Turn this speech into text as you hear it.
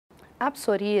A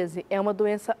psoríase é uma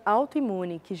doença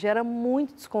autoimune que gera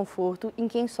muito desconforto em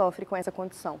quem sofre com essa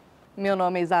condição. Meu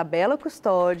nome é Isabela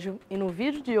Custódio e no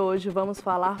vídeo de hoje vamos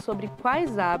falar sobre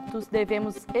quais hábitos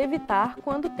devemos evitar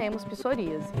quando temos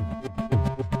psoríase.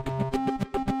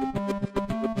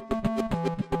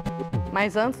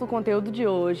 Mas antes do conteúdo de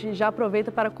hoje, já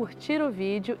aproveita para curtir o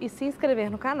vídeo e se inscrever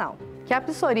no canal. Que a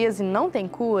psoríase não tem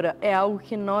cura é algo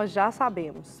que nós já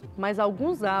sabemos, mas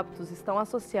alguns hábitos estão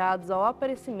associados ao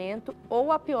aparecimento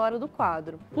ou à piora do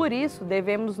quadro. Por isso,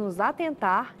 devemos nos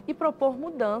atentar e propor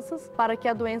mudanças para que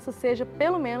a doença seja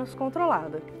pelo menos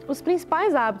controlada. Os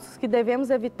principais hábitos que devemos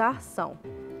evitar são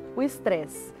o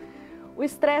estresse. O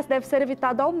estresse deve ser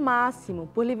evitado ao máximo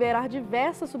por liberar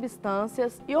diversas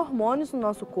substâncias e hormônios no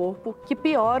nosso corpo que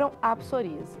pioram a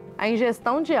psoríase. A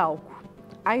ingestão de álcool.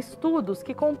 Há estudos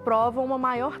que comprovam uma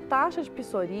maior taxa de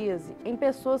psoríase em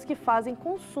pessoas que fazem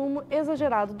consumo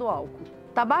exagerado do álcool.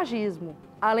 Tabagismo.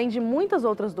 Além de muitas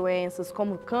outras doenças,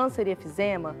 como câncer e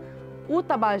efizema, o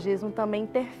tabagismo também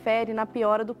interfere na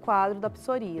piora do quadro da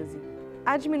psoríase.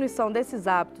 A diminuição desses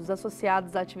hábitos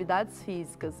associados a atividades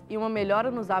físicas e uma melhora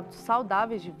nos hábitos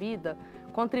saudáveis de vida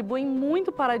contribuem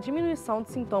muito para a diminuição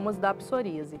dos sintomas da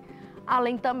psoríase,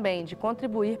 além também de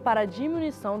contribuir para a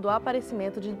diminuição do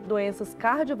aparecimento de doenças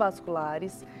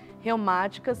cardiovasculares,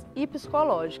 reumáticas e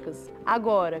psicológicas.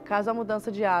 Agora, caso a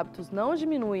mudança de hábitos não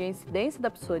diminua a incidência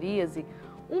da psoríase,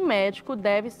 um médico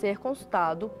deve ser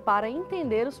consultado para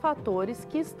entender os fatores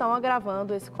que estão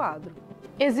agravando esse quadro.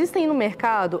 Existem no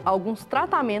mercado alguns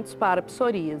tratamentos para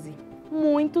psoríase,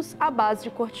 muitos à base de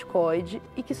corticoide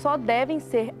e que só devem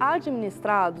ser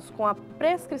administrados com a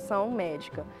prescrição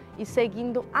médica e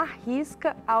seguindo à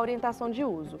risca a orientação de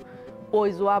uso,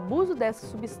 pois o abuso dessas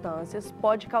substâncias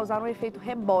pode causar um efeito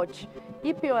rebote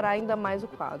e piorar ainda mais o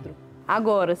quadro.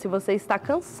 Agora, se você está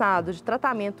cansado de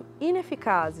tratamentos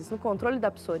ineficazes no controle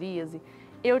da psoríase,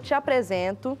 eu te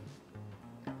apresento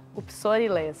o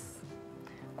Psoríase.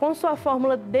 Com sua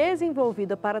fórmula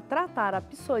desenvolvida para tratar a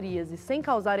psoríase sem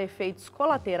causar efeitos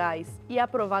colaterais e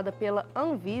aprovada pela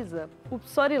Anvisa, o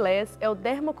Psoríase é o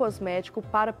dermocosmético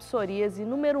para psoríase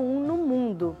número 1 no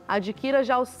mundo. Adquira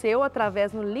já o seu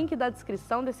através no link da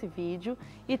descrição desse vídeo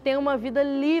e tenha uma vida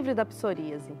livre da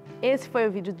psoríase. Esse foi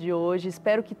o vídeo de hoje,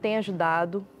 espero que tenha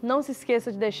ajudado. Não se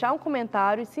esqueça de deixar um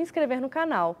comentário e se inscrever no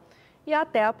canal. E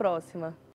até a próxima!